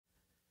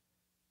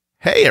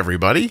Hey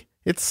everybody,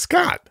 it's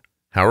Scott.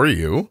 How are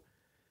you?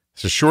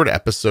 It's a short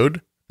episode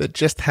that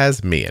just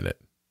has me in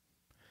it.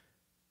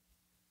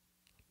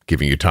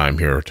 Giving you time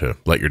here to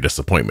let your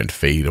disappointment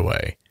fade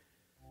away.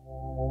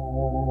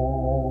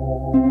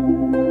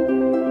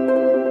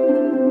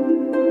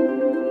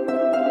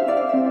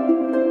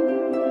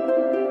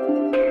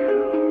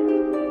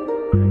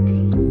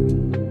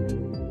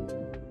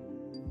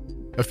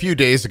 A few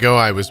days ago,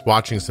 I was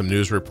watching some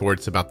news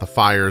reports about the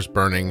fires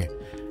burning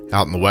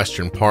out in the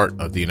western part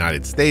of the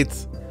United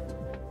States,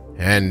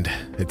 and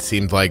it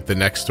seemed like the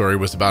next story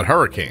was about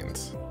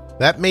hurricanes.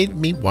 That made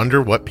me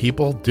wonder what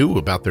people do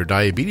about their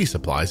diabetes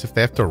supplies if they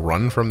have to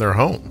run from their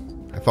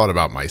home. I thought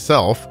about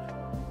myself.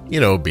 You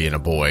know, being a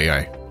boy,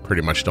 I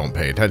pretty much don't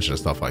pay attention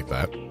to stuff like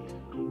that.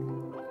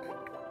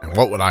 And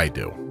what would I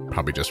do?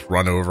 Probably just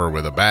run over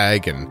with a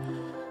bag and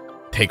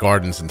take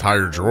Arden's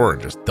entire drawer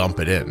and just dump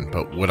it in.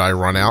 But would I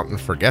run out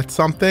and forget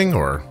something?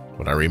 Or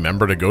would I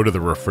remember to go to the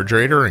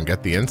refrigerator and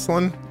get the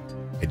insulin?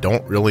 I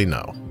don't really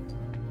know.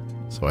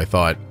 So I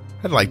thought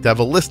I'd like to have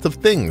a list of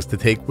things to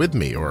take with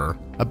me, or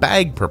a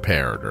bag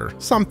prepared or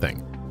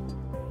something.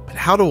 But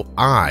how do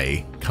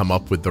I come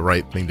up with the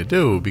right thing to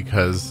do?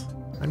 Because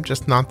I'm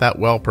just not that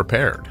well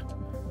prepared.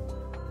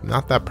 I'm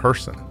not that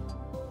person.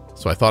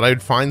 So I thought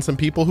I'd find some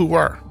people who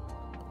were.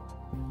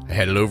 I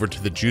headed over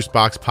to the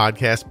Juicebox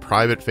Podcast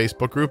private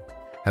Facebook group,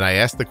 and I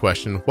asked the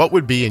question, what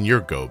would be in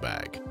your go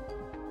bag?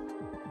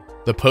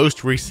 The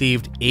post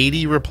received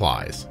 80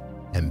 replies,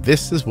 and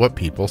this is what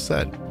people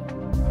said.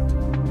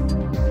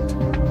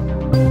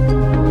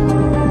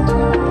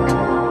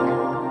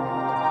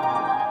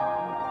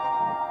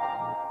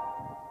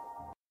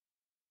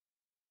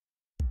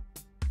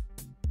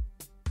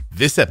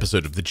 This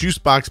episode of the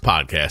Juicebox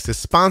Podcast is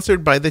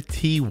sponsored by the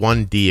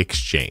T1D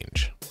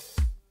Exchange.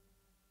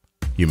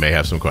 You may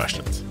have some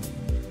questions.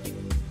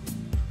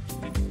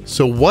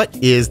 So what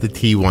is the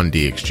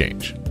T1D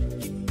Exchange?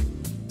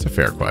 It's a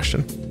fair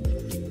question.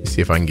 Let's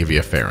see if I can give you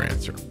a fair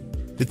answer.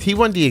 The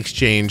T1D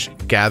Exchange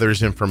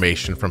gathers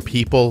information from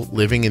people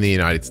living in the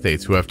United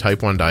States who have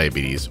type 1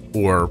 diabetes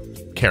or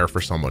care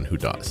for someone who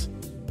does.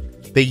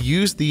 They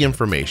use the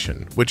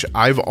information, which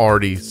I've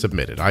already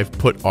submitted. I've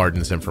put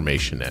Arden's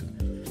information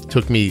in. It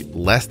took me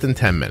less than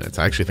 10 minutes.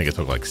 I actually think it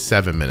took like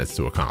 7 minutes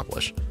to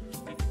accomplish.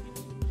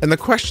 And the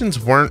questions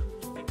weren't,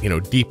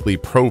 deeply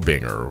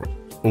probing or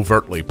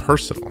overtly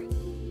personal.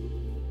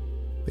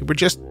 They were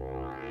just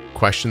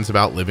questions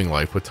about living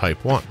life with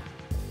type 1.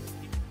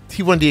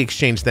 T1D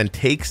Exchange then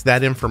takes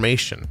that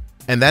information,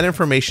 and that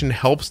information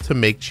helps to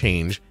make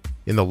change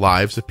in the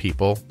lives of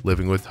people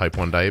living with type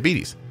 1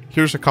 diabetes.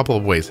 Here's a couple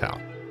of ways how.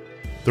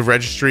 The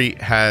registry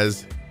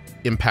has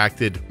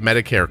impacted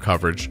Medicare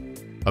coverage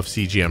of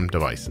CGM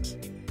devices.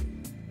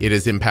 It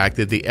has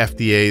impacted the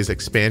FDA's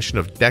expansion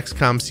of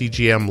Dexcom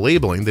CGM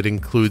labeling that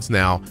includes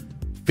now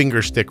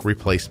finger stick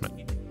replacement.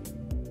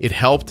 It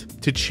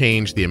helped to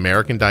change the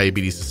American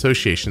Diabetes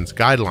Association's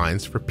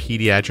guidelines for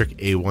pediatric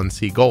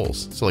A1C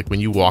goals. So like when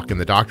you walk in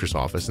the doctor's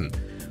office and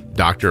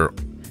doctor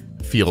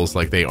feels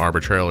like they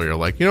arbitrarily are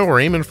like, we're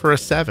aiming for a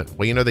 7.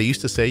 Well, they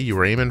used to say you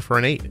were aiming for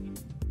an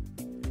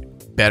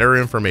 8. Better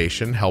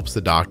information helps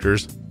the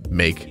doctors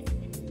make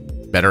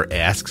better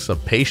asks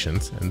of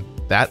patients, and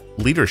that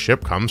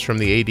leadership comes from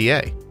the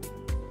ADA.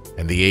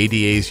 And the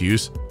ADA's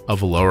use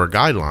of lower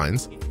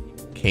guidelines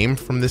came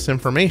from this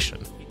information.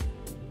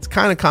 It's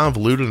kind of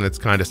convoluted and it's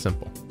kind of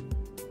simple.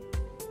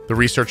 The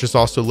research has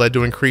also led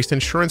to increased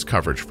insurance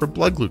coverage for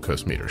blood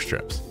glucose meter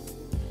strips.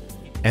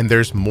 And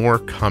there's more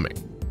coming,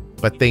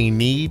 but they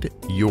need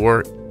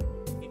your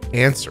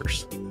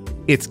answers.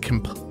 It's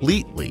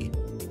completely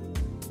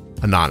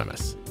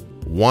anonymous,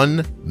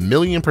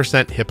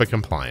 1,000,000% HIPAA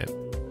compliant.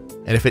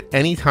 And if at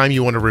any time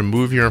you want to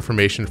remove your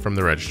information from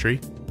the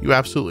registry, you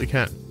absolutely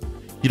can.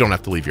 You don't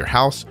have to leave your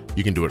house.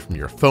 You can do it from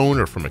your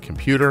phone or from a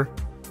computer.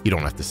 You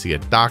don't have to see a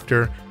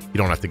doctor. You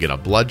don't have to get a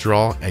blood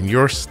draw, and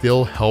you're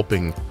still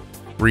helping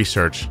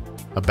research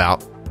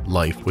about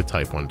life with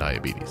type 1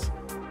 diabetes.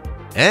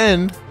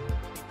 And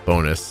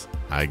bonus,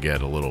 I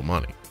get a little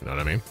money. You know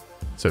what I mean?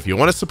 So if you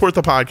want to support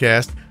the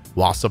podcast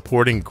while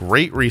supporting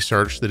great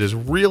research that is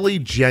really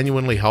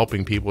genuinely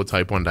helping people with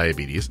type 1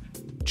 diabetes,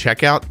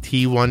 check out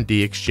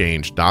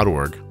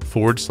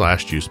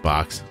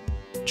t1dexchange.org/juicebox.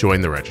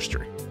 Join the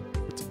registry.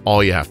 It's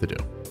all you have to do.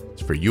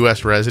 It's for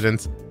U.S.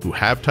 residents who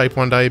have type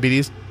 1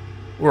 diabetes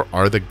or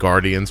are the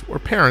guardians or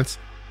parents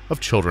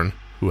of children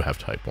who have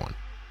type 1.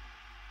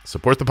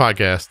 Support the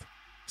podcast.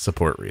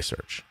 Support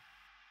research.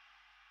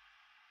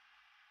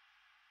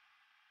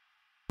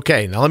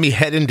 Okay, now let me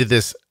head into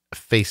this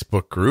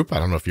Facebook group. I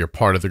don't know if you're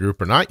part of the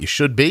group or not. You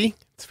should be.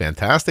 It's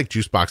fantastic.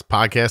 Juicebox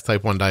Podcast,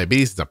 Type 1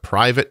 Diabetes. It's a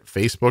private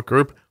Facebook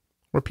group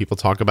where people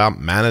talk about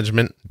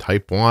management,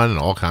 type 1, and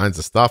all kinds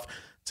of stuff.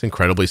 It's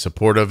incredibly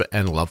supportive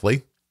and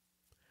lovely.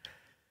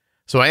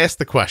 So I asked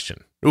the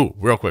question.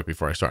 Real quick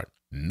before I start.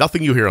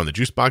 Nothing you hear on the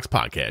Juicebox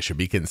Podcast should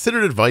be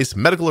considered advice,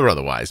 medical or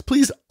otherwise.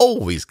 Please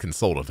always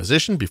consult a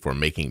physician before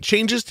making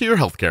changes to your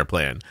healthcare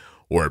plan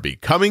or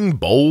becoming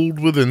bold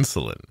with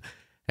insulin.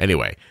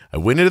 Anyway, I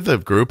went into the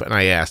group and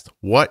I asked,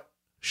 what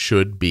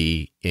should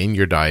be in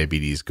your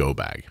diabetes go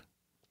bag.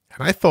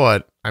 And I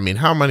thought, I mean,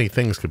 how many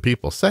things could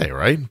people say,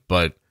 right?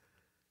 But,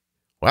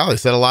 well, they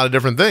said a lot of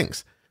different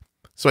things.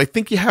 So I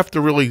think you have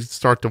to really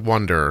start to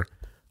wonder,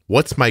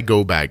 what's my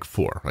go bag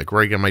for? Like,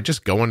 where am I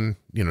just going,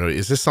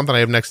 is this something I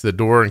have next to the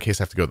door in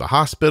case I have to go to the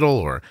hospital,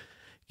 or,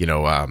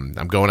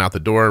 I'm going out the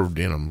door, I'm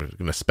going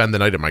to spend the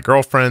night at my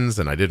girlfriend's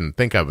and I didn't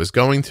think I was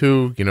going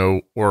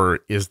to, or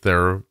is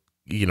there,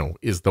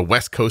 is the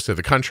west coast of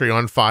the country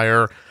on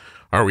fire?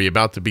 Are we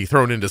about to be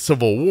thrown into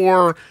civil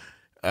war?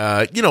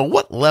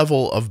 What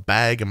level of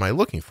bag am I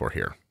looking for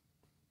here?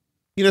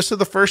 So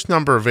the first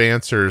number of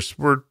answers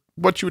were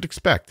what you would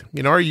expect.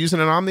 Are you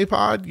using an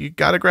Omnipod? You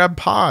got to grab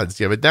pods.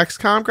 You have a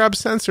Dexcom, grab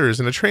sensors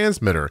and a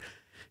transmitter.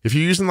 If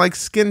you're using like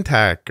skin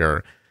tack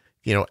or,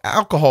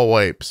 alcohol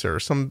wipes or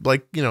some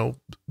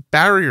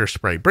barrier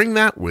spray, bring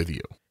that with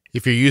you.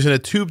 If you're using a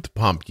tubed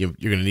pump, you're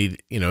going to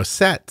need,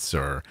 sets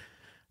or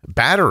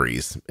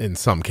batteries in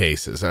some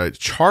cases, a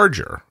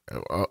charger.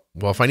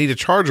 Well, if I need a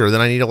charger,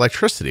 then I need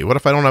electricity. What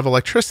if I don't have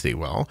electricity?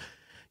 Well,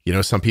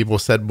 some people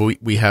said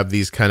we have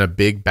these kind of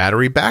big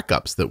battery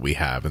backups that we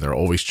have, and they're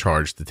always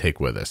charged to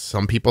take with us.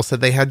 Some people said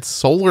they had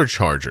solar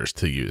chargers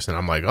to use. And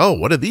I'm like, oh,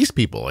 what are these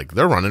people? Like,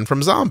 they're running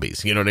from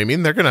zombies. You know what I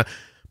mean? They're going to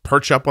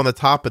perch up on the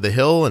top of the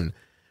hill and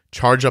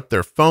charge up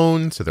their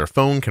phone so their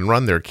phone can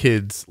run their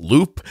kids'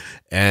 loop.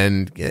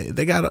 And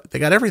they got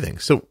everything.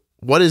 So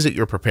what is it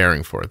you're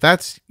preparing for?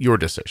 That's your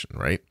decision,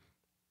 right?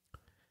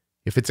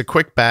 If it's a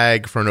quick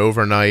bag for an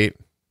overnight,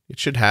 it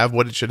should have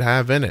what it should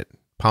have in it.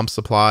 Pump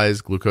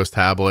supplies, glucose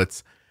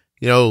tablets,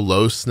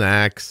 low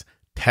snacks,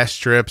 test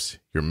strips,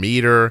 your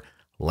meter,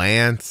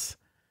 Lance,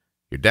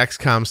 your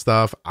Dexcom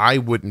stuff. I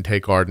wouldn't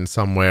take Arden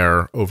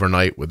somewhere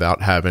overnight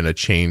without having a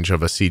change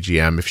of a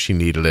CGM if she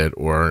needed it,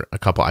 or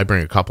I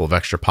bring a couple of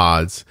extra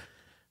pods,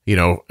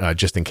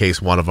 just in case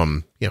one of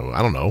them,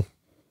 I don't know,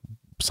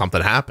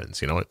 something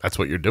happens, that's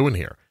what you're doing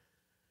here.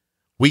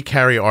 We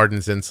carry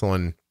Arden's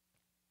insulin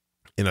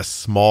in a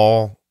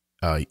small,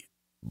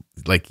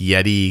 like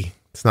Yeti.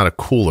 It's not a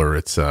cooler.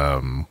 It's,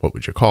 what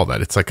would you call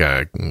that? It's like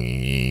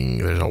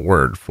there's a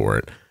word for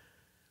it.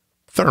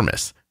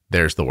 Thermos.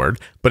 There's the word,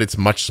 but it's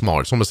much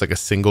smaller. It's almost like a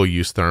single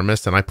use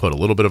thermos. And I put a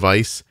little bit of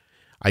ice.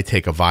 I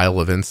take a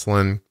vial of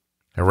insulin.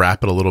 I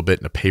wrap it a little bit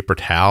in a paper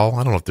towel.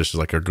 I don't know if this is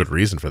like a good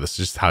reason for this. It's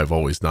just how I've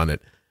always done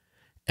it.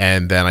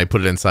 And then I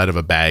put it inside of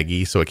a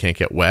baggie so it can't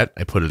get wet.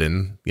 I put it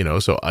in,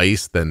 so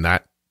ice, then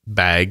that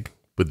bag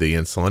with the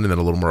insulin, and then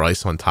a little more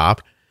ice on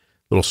top.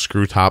 Little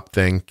screw top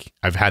thing.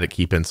 I've had it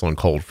keep insulin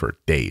cold for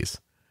days.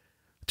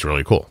 It's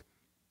really cool.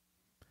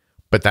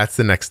 But that's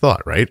the next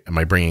thought, right? Am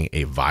I bringing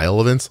a vial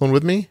of insulin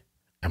with me?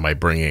 Am I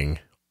bringing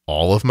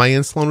all of my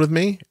insulin with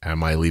me?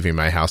 Am I leaving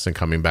my house and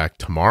coming back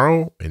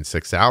tomorrow in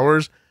 6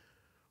 hours?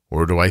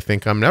 Or do I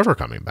think I'm never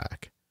coming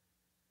back?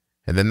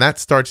 And then that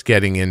starts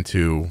getting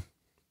into,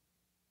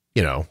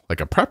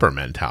 like a prepper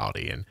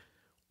mentality. And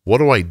what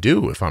do I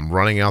do if I'm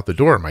running out the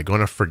door? Am I going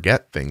to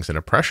forget things in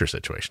a pressure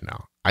situation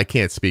now? I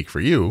can't speak for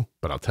you,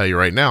 but I'll tell you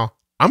right now,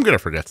 I'm going to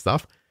forget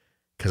stuff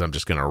because I'm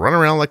just going to run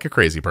around like a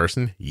crazy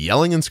person,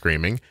 yelling and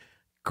screaming,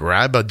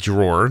 grab a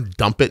drawer,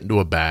 dump it into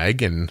a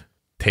bag, and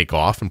take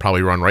off, and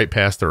probably run right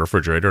past the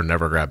refrigerator and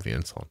never grab the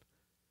insulin.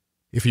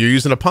 If you're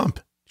using a pump,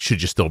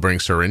 should you still bring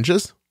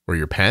syringes or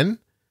your pen?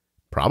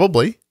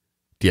 Probably.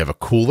 Do you have a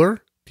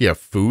cooler? Do you have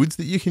foods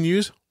that you can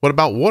use? What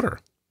about water?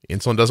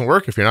 Insulin doesn't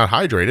work if you're not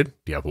hydrated.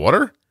 Do you have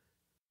water?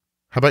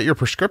 How about your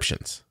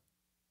prescriptions?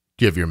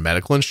 Do you have your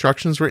medical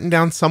instructions written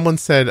down? Someone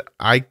said,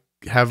 I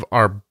have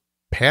our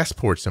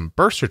passports and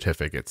birth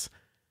certificates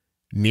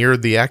near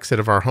the exit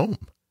of our home.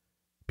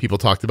 People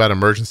talked about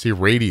emergency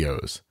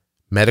radios,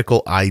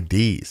 medical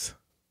IDs,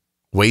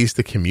 ways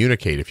to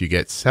communicate if you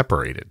get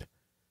separated.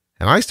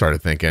 And I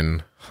started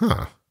thinking,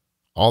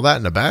 all that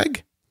in a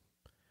bag?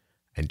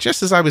 And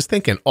just as I was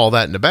thinking all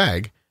that in a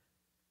bag,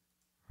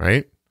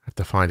 right? I have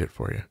to find it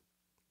for you.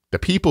 The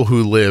people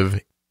who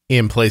live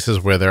in places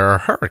where there are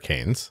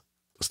hurricanes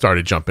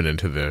started jumping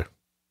into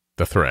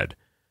the thread.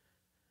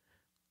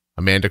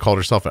 Amanda called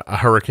herself a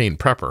hurricane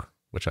prepper,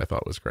 which I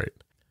thought was great.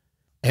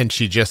 And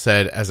she just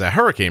said, as a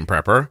hurricane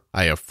prepper,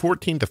 I have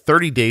 14 to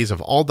 30 days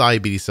of all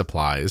diabetes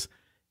supplies,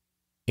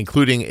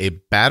 including a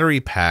battery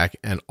pack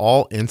and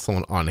all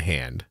insulin on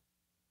hand.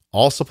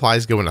 All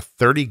supplies go in a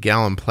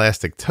 30-gallon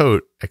plastic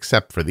tote,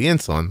 except for the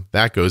insulin.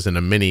 That goes in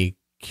a mini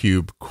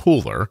cube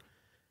cooler.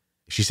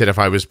 She said if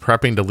I was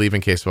prepping to leave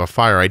in case of a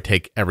fire, I'd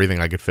take everything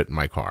I could fit in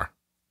my car.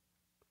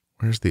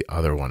 Where's the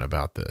other one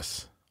about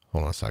this?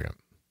 Hold on a second.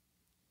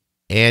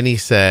 Annie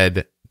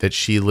said that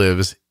she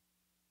lives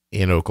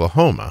in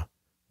Oklahoma,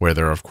 where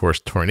there are, of course,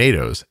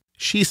 tornadoes.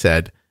 She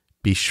said,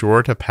 be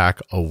sure to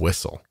pack a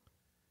whistle.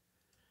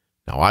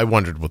 Now, I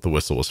wondered what the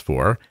whistle was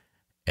for,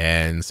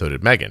 and so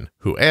did Megan,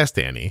 who asked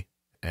Annie,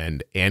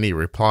 and Annie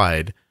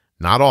replied,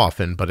 not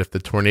often, but if the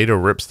tornado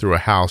rips through a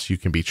house, you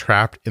can be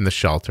trapped in the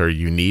shelter.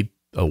 You need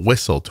a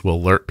whistle to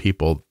alert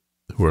people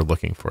who are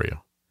looking for you.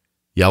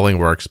 Yelling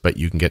works, but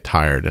you can get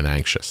tired and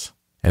anxious,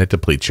 and it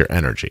depletes your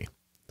energy.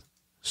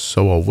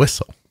 So a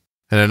whistle.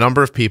 And a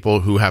number of people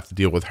who have to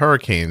deal with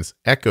hurricanes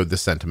echoed the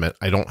sentiment,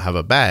 I don't have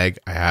a bag,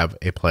 I have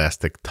a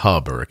plastic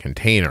tub or a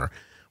container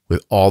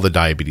with all the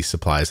diabetes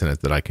supplies in it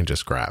that I can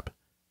just grab.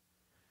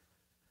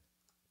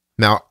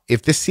 Now,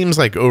 if this seems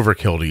like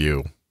overkill to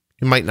you,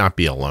 you might not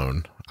be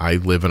alone. I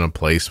live in a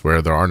place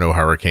where there are no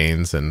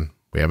hurricanes and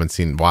we haven't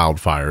seen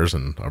wildfires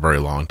in a very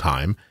long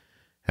time.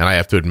 And I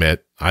have to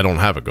admit, I don't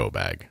have a Go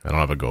bag. I don't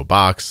have a Go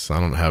box. I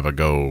don't have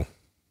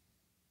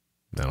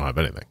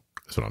anything.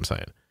 That's what I'm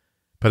saying.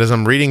 But as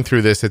I'm reading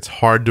through this, it's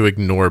hard to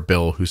ignore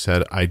Bill, who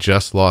said, I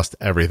just lost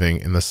everything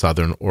in the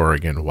Southern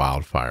Oregon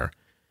wildfire.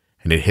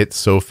 And it hit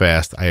so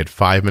fast, I had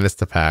 5 minutes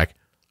to pack,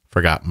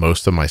 forgot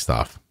most of my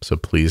stuff. So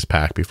please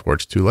pack before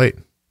it's too late.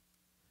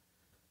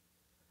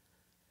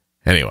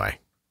 Anyway,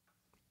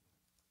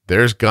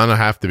 there's gonna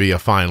have to be a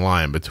fine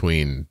line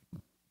between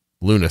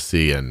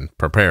lunacy and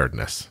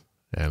preparedness.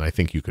 And I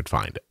think you could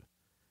find it.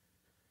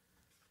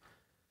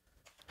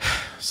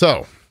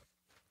 So,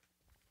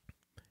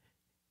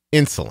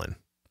 insulin,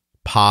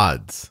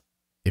 pods,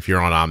 if you're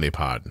on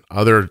Omnipod,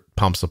 other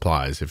pump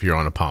supplies, if you're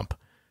on a pump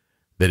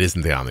that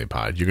isn't the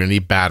Omnipod, you're going to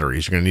need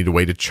batteries. You're going to need a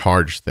way to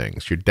charge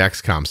things, your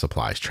Dexcom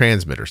supplies,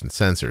 transmitters and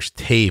sensors,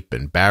 tape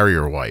and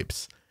barrier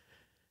wipes.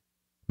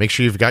 Make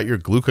sure you've got your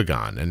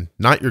glucagon, and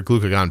not your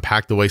glucagon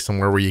packed away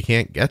somewhere where you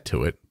can't get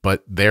to it,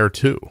 but there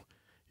too.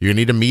 You're going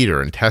to need a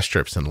meter and test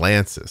strips and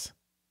lances,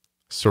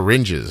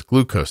 syringes,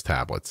 glucose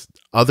tablets,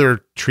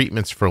 other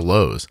treatments for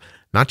lows,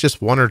 not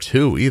just one or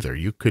two either.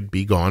 You could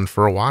be gone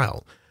for a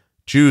while.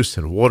 Juice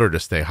and water to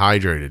stay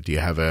hydrated. Do you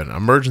have an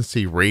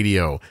emergency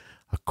radio,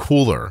 a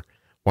cooler?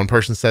 One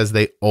person says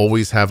they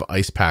always have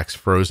ice packs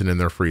frozen in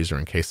their freezer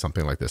in case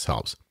something like this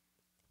helps.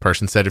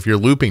 Person said if you're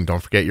looping,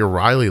 don't forget your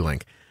Riley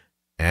link.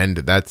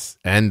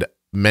 And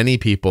many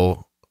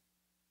people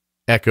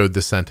echoed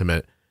the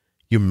sentiment.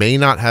 You may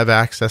not have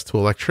access to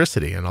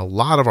electricity, and a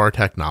lot of our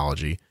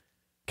technology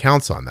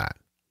counts on that.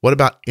 What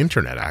about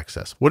internet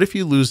access? What if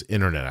you lose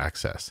internet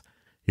access?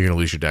 You're going to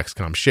lose your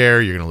Dexcom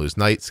Share. You're going to lose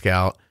Night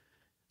Scout.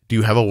 Do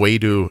you have a way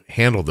to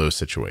handle those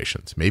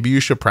situations? Maybe you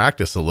should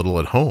practice a little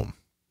at home,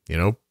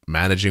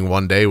 managing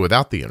one day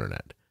without the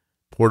internet.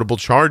 Portable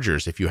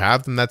chargers, if you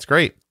have them, that's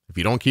great. If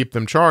you don't keep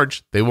them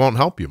charged, they won't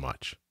help you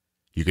much.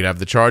 You could have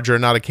the charger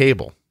and not a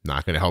cable.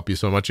 Not going to help you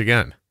so much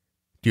again.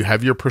 Do you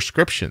have your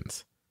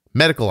prescriptions,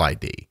 medical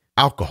ID,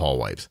 alcohol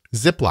wipes,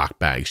 Ziploc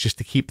bags just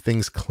to keep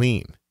things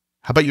clean?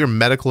 How about your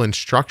medical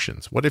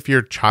instructions? What if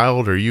your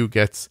child or you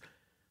gets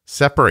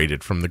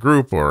separated from the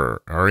group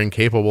or are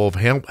incapable of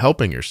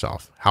helping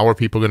yourself? How are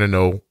people going to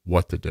know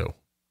what to do?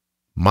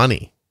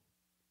 Money,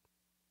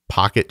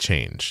 pocket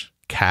change,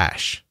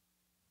 cash,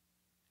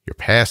 your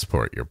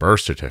passport, your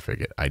birth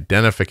certificate,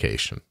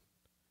 identification.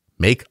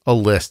 Make a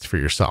list for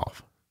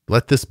yourself.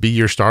 Let this be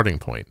your starting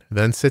point.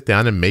 Then sit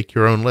down and make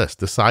your own list.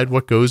 Decide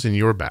what goes in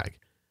your bag.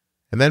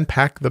 And then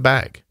pack the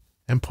bag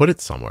and put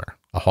it somewhere,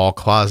 a hall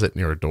closet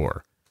near a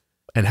door.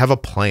 And have a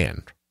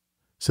plan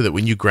so that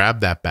when you grab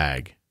that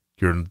bag,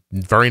 your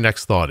very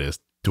next thought is,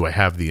 do I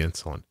have the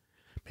insulin?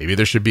 Maybe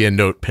there should be a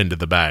note pinned to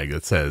the bag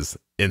that says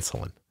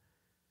insulin.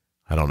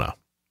 I don't know.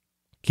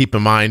 Keep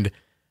in mind,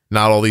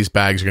 not all these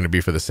bags are going to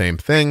be for the same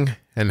thing,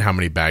 and how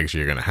many bags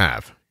you're going to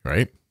have,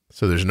 right?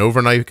 So there's an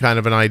overnight kind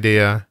of an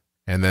idea,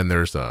 and then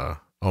there's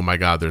a, oh my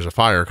God, there's a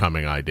fire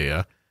coming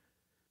idea.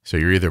 So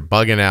you're either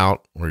bugging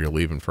out or you're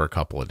leaving for a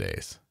couple of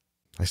days.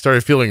 I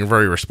started feeling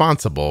very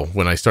responsible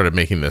when I started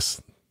making this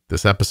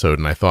episode,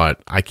 and I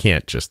thought, I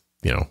can't just,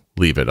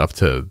 leave it up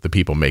to the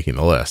people making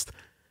the list.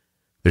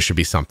 There should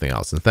be something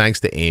else. And thanks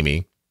to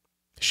Amy,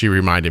 she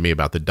reminded me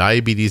about the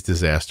Diabetes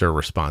Disaster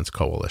Response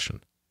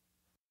Coalition.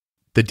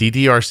 The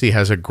DDRC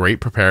has a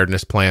great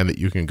preparedness plan that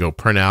you can go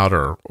print out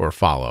or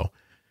follow.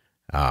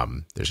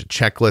 There's a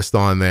checklist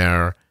on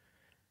there.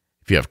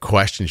 If you have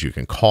questions, you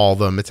can call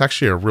them. It's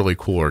actually a really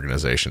cool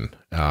organization.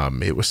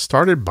 It was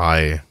started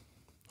by, I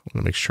want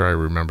to make sure I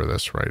remember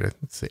this right.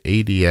 It's the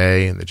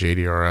ADA and the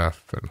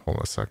JDRF. And hold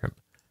on a second.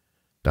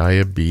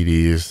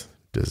 Diabetes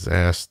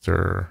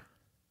Disaster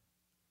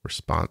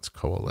Response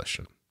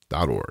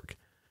Coalition.org.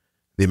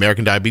 The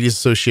American Diabetes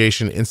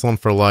Association, Insulin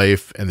for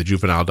Life, and the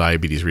Juvenile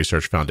Diabetes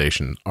Research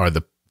Foundation are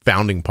the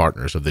founding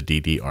partners of the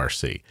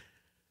DDRC.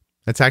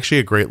 That's actually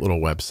a great little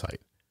website.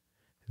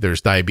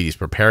 There's diabetes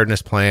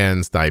preparedness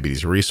plans,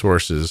 diabetes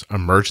resources,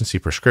 emergency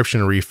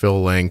prescription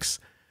refill links,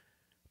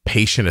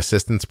 patient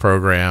assistance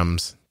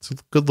programs. It's a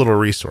good little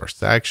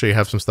resource. I actually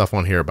have some stuff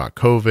on here about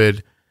COVID.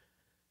 Look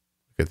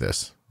at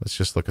this. Let's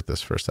just look at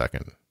this for a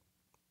second.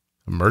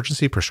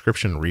 Emergency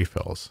prescription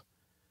refills.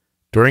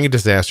 During a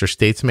disaster,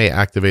 states may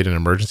activate an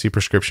emergency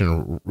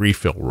prescription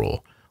refill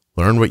rule.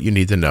 Learn what you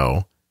need to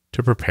know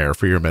to prepare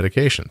for your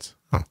medications.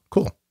 Oh,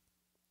 cool.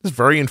 This is a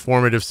very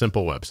informative,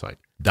 simple website.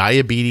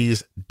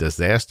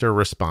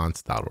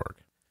 DiabetesDisasterResponse.org.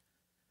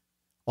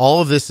 All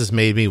of this has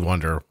made me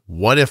wonder,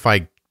 what if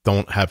I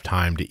don't have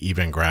time to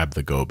even grab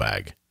the go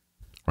bag,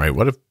 right?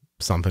 What if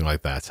something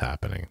like that's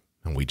happening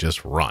and we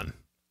just run?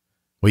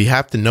 Well, you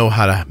have to know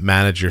how to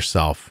manage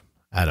yourself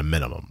at a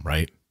minimum,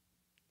 right?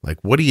 Like,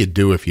 what do you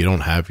do if you don't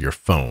have your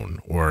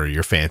phone or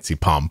your fancy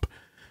pump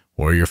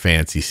or your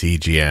fancy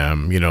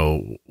CGM. You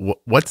know,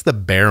 what's the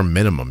bare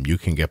minimum you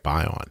can get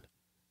by on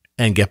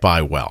and get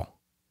by well?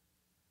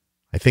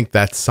 I think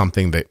that's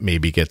something that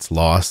maybe gets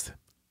lost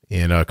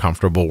in a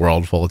comfortable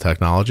world full of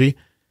technology.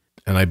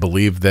 And I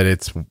believe that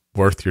it's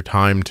worth your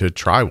time to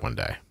try one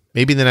day.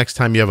 Maybe the next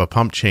time you have a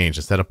pump change,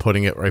 instead of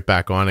putting it right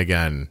back on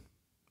again,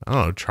 I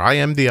don't know, try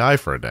MDI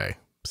for a day.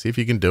 See if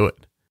you can do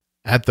it.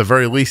 At the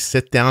very least,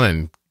 sit down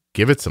and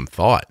give it some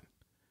thought.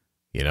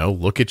 You know,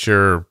 look at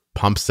your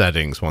pump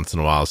settings once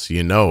in a while so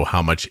you know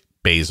how much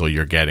basal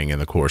you're getting in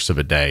the course of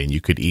a day. And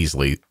you could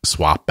easily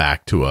swap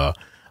back to an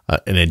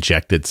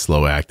injected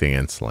slow-acting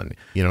insulin.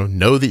 You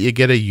know that you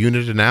get a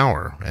unit an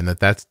hour and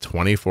that's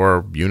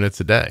 24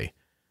 units a day.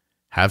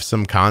 Have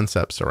some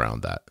concepts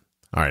around that.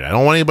 All right, I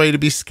don't want anybody to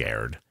be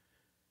scared.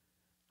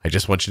 I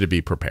just want you to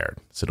be prepared.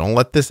 So don't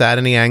let this add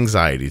any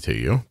anxiety to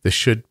you. This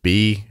should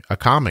be a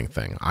calming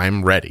thing.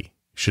 I'm ready,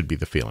 should be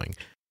the feeling.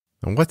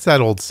 And what's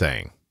that old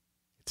saying?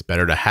 It's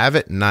better to have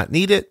it and not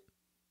need it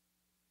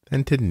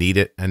than to need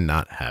it and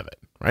not have it,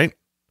 right?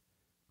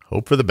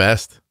 Hope for the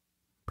best,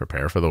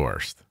 prepare for the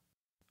worst.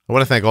 I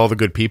want to thank all the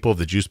good people of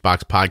the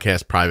Juicebox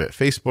Podcast private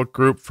Facebook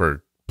group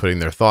for putting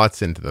their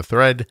thoughts into the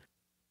thread.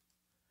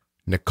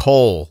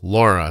 Nicole,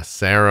 Laura,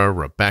 Sarah,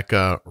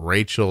 Rebecca,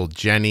 Rachel,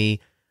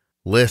 Jenny,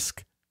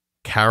 Lisk,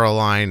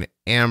 Caroline,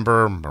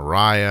 Amber,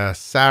 Mariah,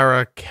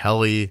 Sarah,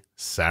 Kelly,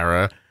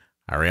 Sarah,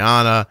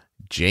 Ariana,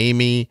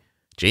 Jamie,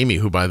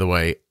 who, by the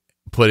way,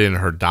 put in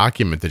her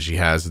document that she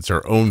has. It's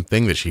her own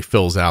thing that she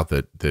fills out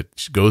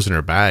that goes in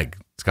her bag.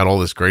 It's got all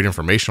this great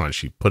information on it.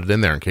 She put it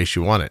in there in case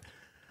you want it.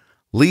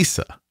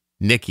 Lisa,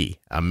 Nikki,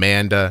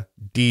 Amanda,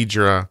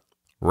 Deidre,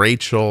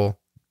 Rachel,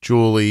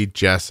 Julie,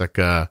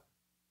 Jessica,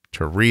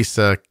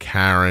 Teresa,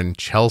 Karen,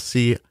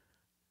 Chelsea,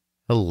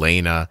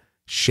 Elena,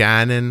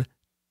 Shannon,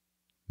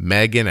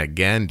 Megan,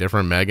 again,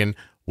 different Megan,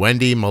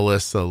 Wendy,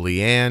 Melissa,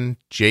 Leanne,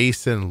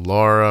 Jason,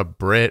 Laura,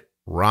 Britt,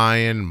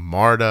 Ryan,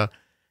 Marta,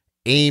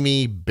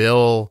 Amy,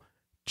 Bill,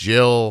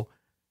 Jill,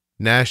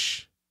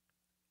 Nesh,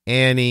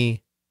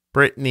 Annie,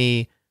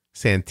 Brittany,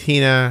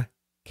 Santina,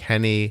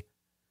 Kenny,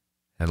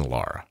 and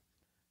Laura.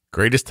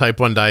 Greatest type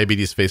 1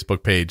 diabetes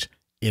Facebook page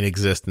in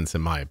existence,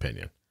 in my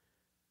opinion.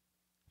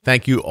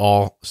 Thank you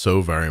all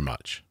so very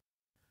much.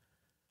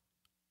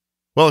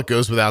 Well, it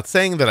goes without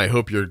saying that I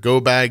hope your go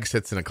bag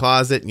sits in a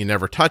closet and you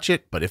never touch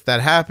it, but if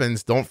that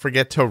happens, don't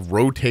forget to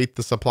rotate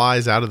the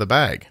supplies out of the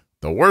bag.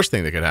 The worst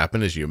thing that could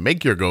happen is you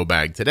make your go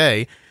bag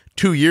today,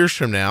 2 years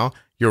from now,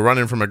 you're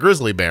running from a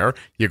grizzly bear,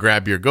 you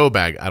grab your go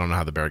bag. I don't know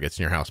how the bear gets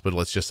in your house, but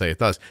let's just say it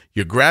does.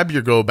 You grab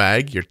your go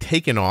bag, you're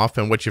taking off,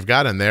 and what you've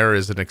got in there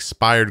is an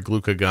expired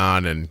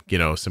glucagon and,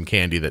 some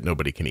candy that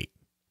nobody can eat.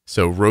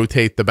 So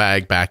rotate the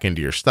bag back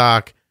into your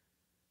stock.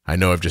 I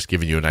know I've just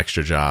given you an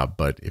extra job,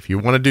 but if you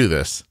want to do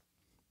this,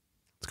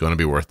 it's going to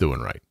be worth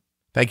doing right.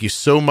 Thank you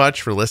so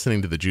much for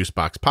listening to the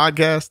Juicebox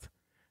Podcast,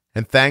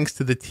 and thanks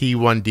to the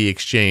T1D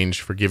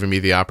Exchange for giving me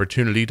the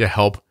opportunity to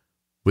help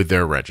with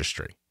their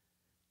registry.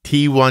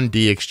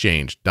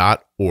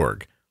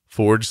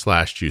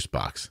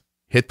 T1dexchange.org/juicebox.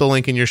 Hit the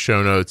link in your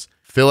show notes,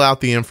 fill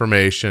out the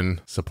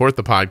information, support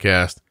the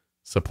podcast,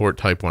 support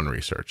type 1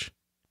 research.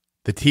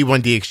 The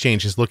T1D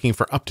Exchange is looking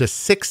for up to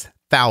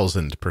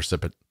 6,000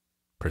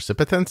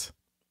 participants?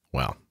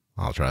 Well,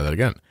 I'll try that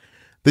again.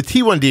 The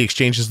T1D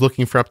Exchange is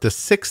looking for up to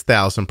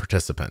 6,000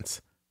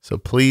 participants, so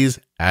please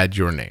add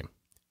your name.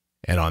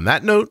 And on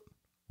that note,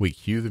 we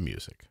cue the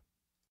music.